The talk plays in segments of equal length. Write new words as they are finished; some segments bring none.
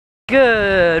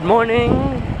Good morning,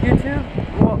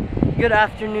 YouTube. Well, good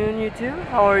afternoon, YouTube.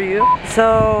 How are you?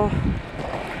 So,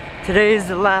 today's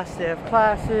the last day of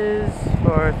classes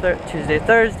for Tuesday,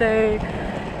 Thursday,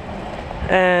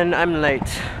 and I'm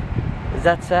late. Is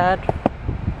that sad?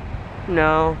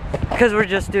 No, because we're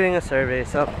just doing a survey,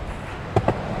 so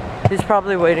he's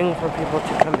probably waiting for people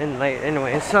to come in late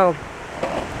anyway, so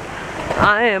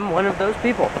I am one of those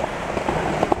people.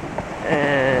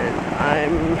 And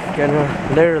I'm gonna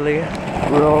literally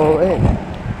roll in.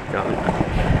 No,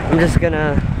 I'm just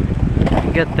gonna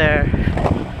get there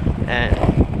and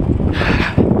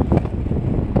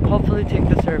hopefully take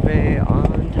the survey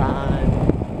on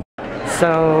time.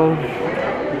 So,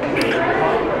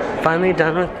 finally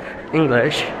done with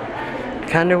English.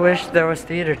 Kinda wish there was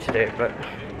theater today, but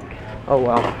oh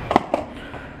well.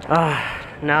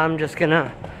 Now I'm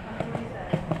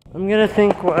gonna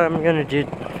think what I'm gonna do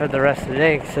for the rest of the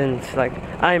day, since like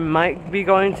I might be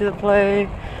going to the play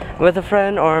with a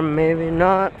friend or maybe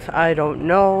not. I don't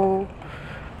know.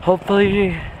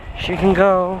 Hopefully she can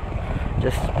go.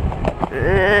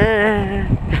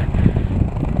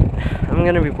 I'm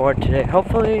gonna be bored today.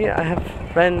 Hopefully I have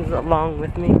friends along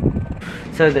with me.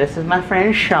 So this is my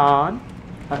friend Sean.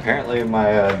 Apparently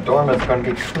my dorm is going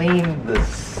to be cleaned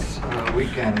this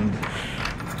weekend.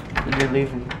 You're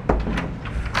leaving.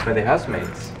 For the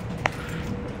housemates.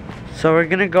 So we're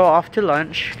gonna go off to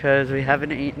lunch because we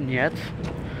haven't eaten yet.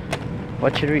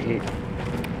 What should we eat?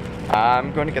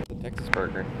 I'm going to get the Texas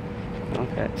burger.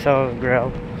 Okay, so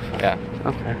grilled. Yeah.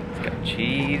 Okay. It's got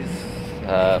cheese.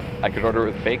 I could order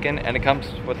it with bacon, and it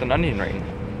comes with an onion ring.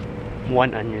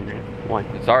 One onion ring. One.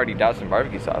 It's already doused in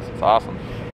barbecue sauce. It's awesome.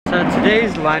 So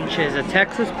today's lunch is a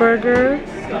Texas burger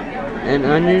and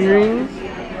onion rings.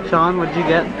 Sean, what'd you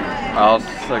get? I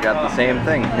also got the same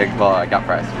thing. Well, I got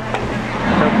fries.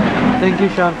 Thank you,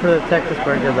 Sean, for the Texas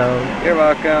burger, though. You're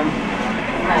welcome.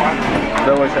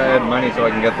 Still wish I had money so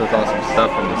I can get this awesome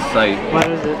stuff from the site. What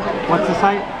is it? What's the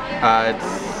site?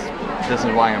 This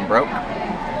is why I'm broke.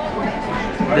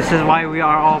 This is why we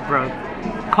are all broke.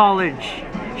 College,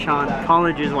 Sean.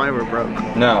 College is why we're broke.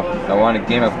 No, I want a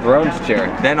Game of Thrones chair.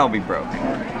 Then I'll be broke.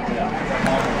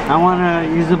 I want a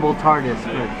usable TARDIS,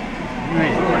 but...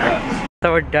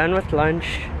 So we're done with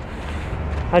lunch.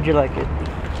 How'd you like it?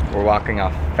 We're walking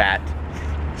off fat.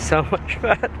 So much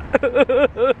fat.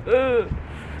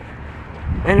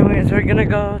 Anyways, we're gonna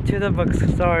go to the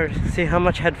bookstore, see how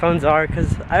much headphones are,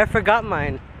 because I forgot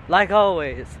mine, like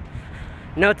always.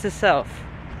 Note to self,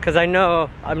 because I know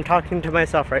I'm talking to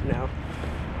myself right now.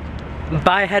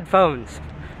 Buy headphones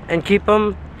and keep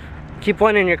them. Keep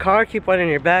one in your car, keep one in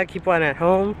your bag, keep one at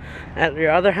home, at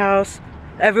your other house,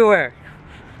 everywhere.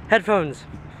 Headphones.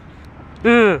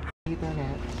 So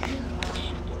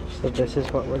this is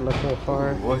what we're looking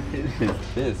for. What is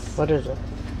this? What is it?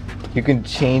 You can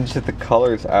change the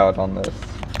colors out on this.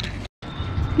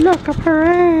 Look, a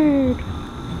parade!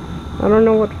 I don't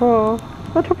know what for.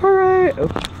 What a parade! Oh.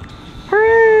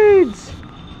 Parades!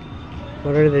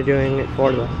 What are they doing it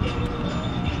for though?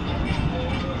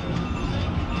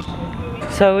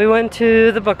 So we went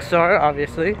to the bookstore,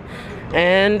 obviously,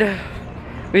 and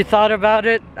we thought about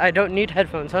it. I don't need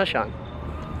headphones, huh, Sean?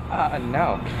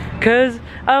 No. Cause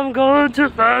I'm going to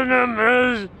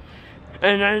Venuti,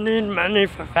 and I need money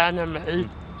for Venuti.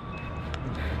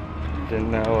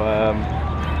 Didn't know.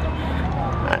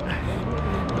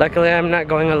 Luckily, I'm not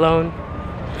going alone,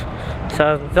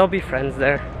 so there'll be friends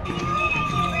there.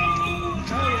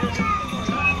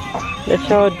 They're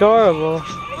so adorable.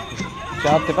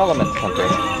 Job development company.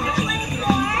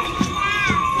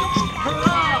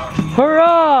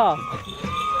 Hurrah!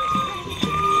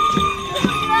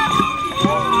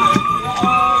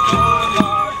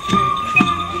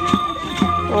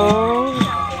 Oh,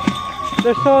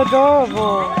 they're so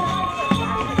adorable.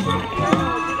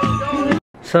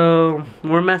 So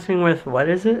we're messing with, what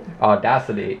is it?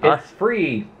 Audacity. It's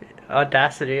free.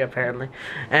 Audacity, apparently.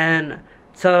 And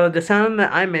so the sound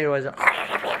that I made was,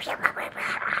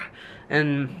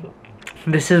 and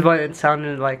this is what it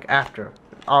sounded like after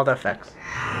all the effects.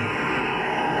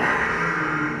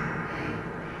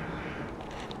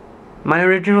 My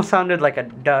original sounded like a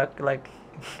duck, like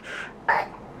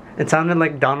it sounded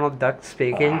like Donald Duck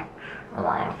speaking,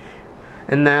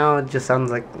 and now it just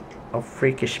sounds like a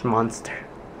freakish monster.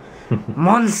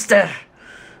 Monster!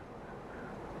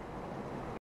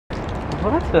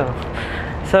 What the?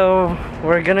 So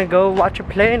we're gonna go watch a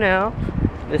play now.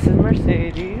 This is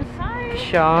Mercedes. Hi.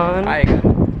 Sean. Hi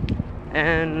again.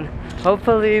 And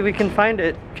hopefully we can find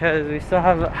it, because we still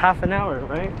have half an hour,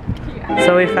 right? Yeah.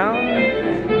 So we found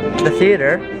the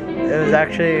theater. It was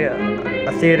actually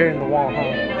a theater in the wall, huh?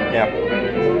 Yeah.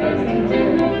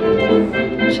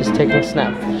 taking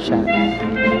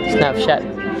Snapchat.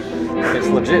 It's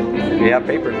legit. We have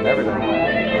papers and everything.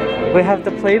 We have the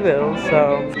playbill,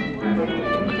 so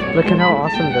look at how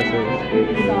awesome this is.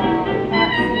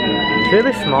 It's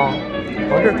really small.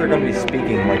 I wonder if they're going to be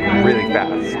speaking like really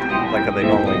fast, like how they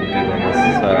normally do in this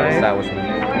establishment.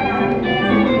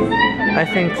 I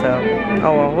think so.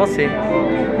 Oh well, we'll see.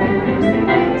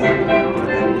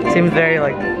 Seems very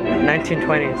like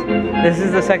 1920s. This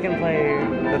is the second play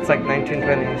that's like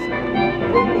 1920s.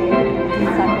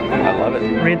 I love it.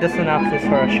 Read the synopsis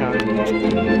for us, Sean.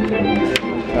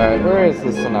 Alright, where is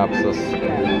the synopsis?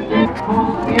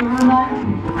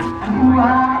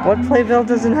 What playbill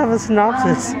doesn't have a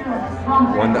synopsis?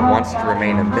 One that wants to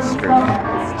remain a mystery.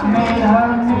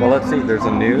 Well, let's see. There's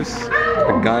a noose,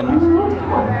 a gun.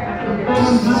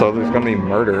 So there's going to be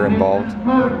murder involved.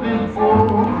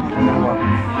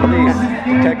 Police,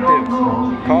 detective,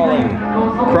 calling,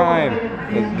 crime,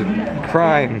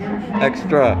 crime,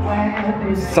 extra,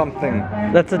 something.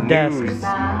 That's a desk.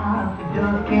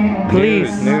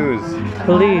 Police, news,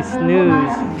 police,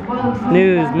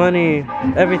 news, money,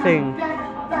 everything.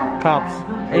 Cops.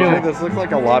 Anyway, this looks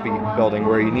like a lobby building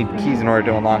where you need keys in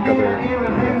order to unlock other.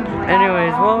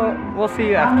 Anyways, we'll see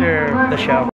you after the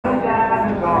show.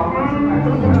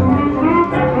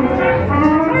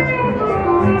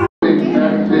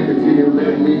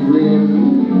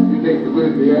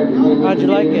 How'd you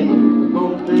like it?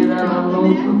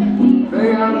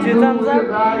 2 thumbs up?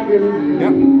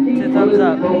 Yep. 2 thumbs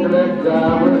up.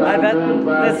 I bet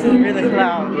this is really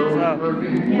loud, so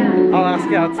I'll ask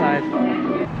you outside.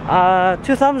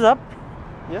 2 thumbs up.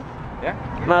 Yeah. Yeah.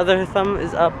 My other thumb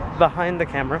is up behind the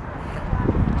camera.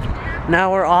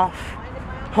 Now we're off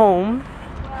home.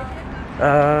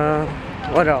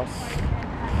 What else?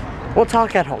 We'll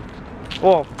talk at home.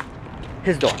 Well,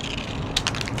 his door.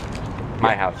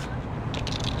 My house.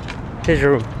 His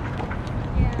room.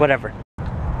 Whatever.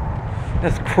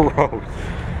 That's gross.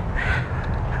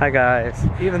 Hi guys.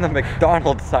 Even the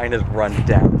McDonald's sign is run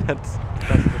down. That's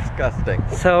disgusting.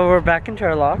 So we're back in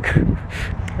Turlock.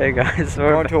 Hey guys,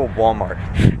 We're going to a Walmart.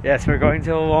 Yes, we're going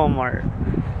to a Walmart.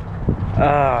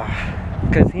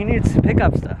 Cause he needs to pick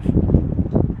up stuff.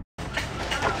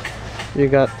 You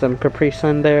got some Capri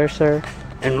Sun there, sir,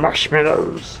 and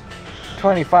marshmallows.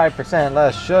 25%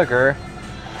 less sugar.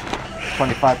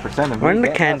 25% of We're in the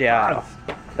candy aisle.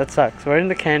 That sucks. We're in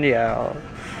the candy aisle,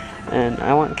 and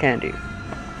I want candy.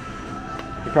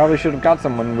 You probably should have got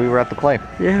some when we were at the play.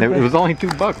 Yeah, it was only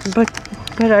 $2.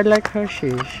 But I like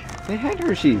Hershey's. They had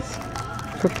Hershey's.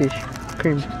 Cookies,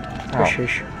 cream,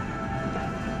 Hershey's.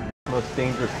 Most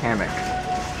dangerous hammock.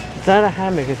 It's not a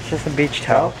hammock. It's just a beach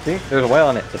towel. See, there's a whale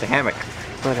on it. It's a hammock.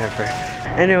 Whatever.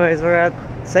 Anyways, we're at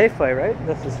Safeway, right?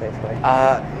 This is Safeway.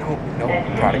 No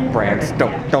product brands.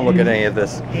 Don't look at any of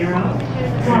this.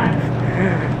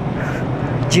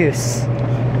 Juice.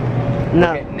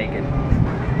 No. Get naked.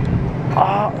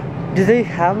 Oh, do they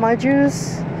have my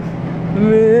juice?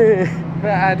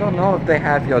 I don't know if they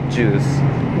have your juice.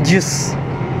 Juice.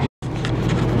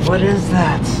 What is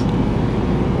that?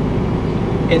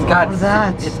 It's got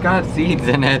that? It's got seeds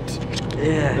in it.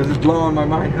 Yeah. This is blowing my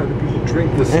mind. How do people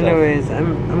drink this stuff? Anyways,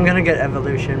 I'm gonna get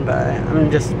Evolution, but I'm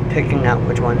just picking out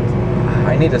which ones.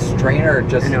 I need a strainer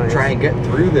just to try and get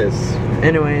through this.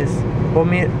 Anyways, we'll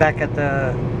meet back at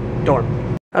the dorm.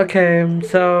 Okay,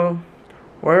 so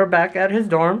we're back at his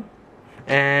dorm,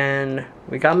 and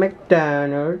we got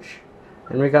McDonald's,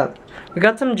 and we got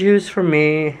some juice for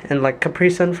me, and like Capri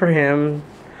Sun for him,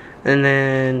 and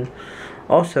then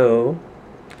also,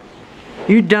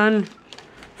 you done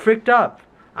freaked up.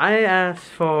 I asked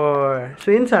for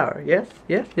sweet and sour. Yes.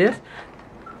 Yeah,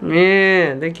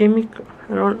 they gave me,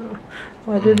 I don't know.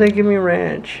 Why did they give me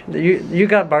ranch? You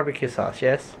got barbecue sauce,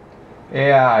 yes?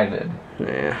 Yeah, I did.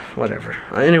 Yeah, whatever.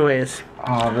 Anyways.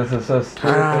 Oh, this is so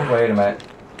stupid. Wait a minute.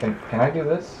 Can I do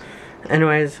this?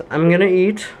 Anyways, I'm gonna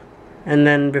eat, and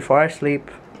then before I sleep,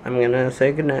 I'm gonna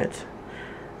say goodnight.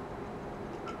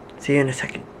 See you in a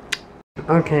second.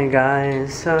 Okay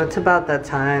guys, so it's about that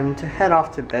time to head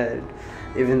off to bed.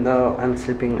 Even though I'm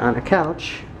sleeping on a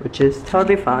couch, which is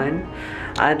totally fine.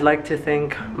 I'd like to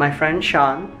thank my friend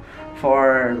Sean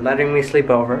for letting me sleep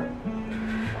over.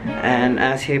 And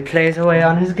as he plays away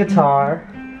on his guitar,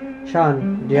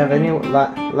 Sean, do you have any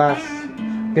last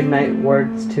goodnight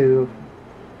words to,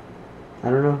 I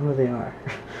don't know who they are,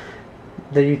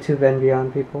 the YouTube and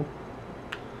beyond people?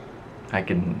 I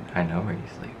know where you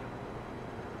sleep.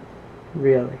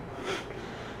 Really?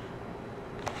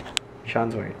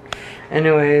 Sean's weird.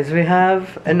 Anyways, we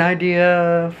have an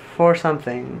idea for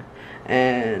something,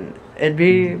 and it'd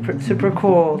be super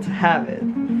cool to have it.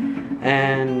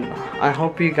 and I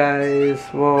hope you guys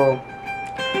will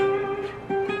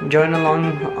join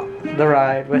along the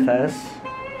ride with us.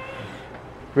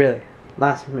 Really,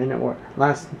 last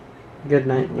good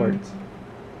night words.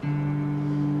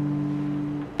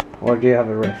 Or do you have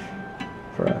a riff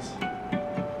for us?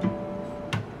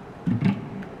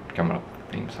 Coming up with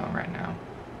a theme song right now.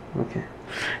 Okay.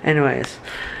 Anyways,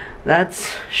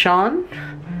 that's Sean,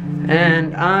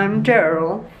 and I'm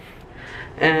Darryl,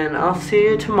 and I'll see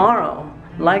you tomorrow.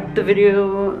 Like the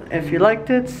video if you liked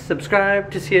it,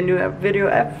 subscribe to see a new video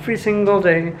every single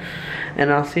day,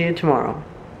 and I'll see you tomorrow.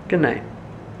 Good night.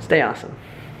 Stay awesome.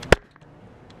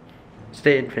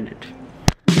 Stay infinite.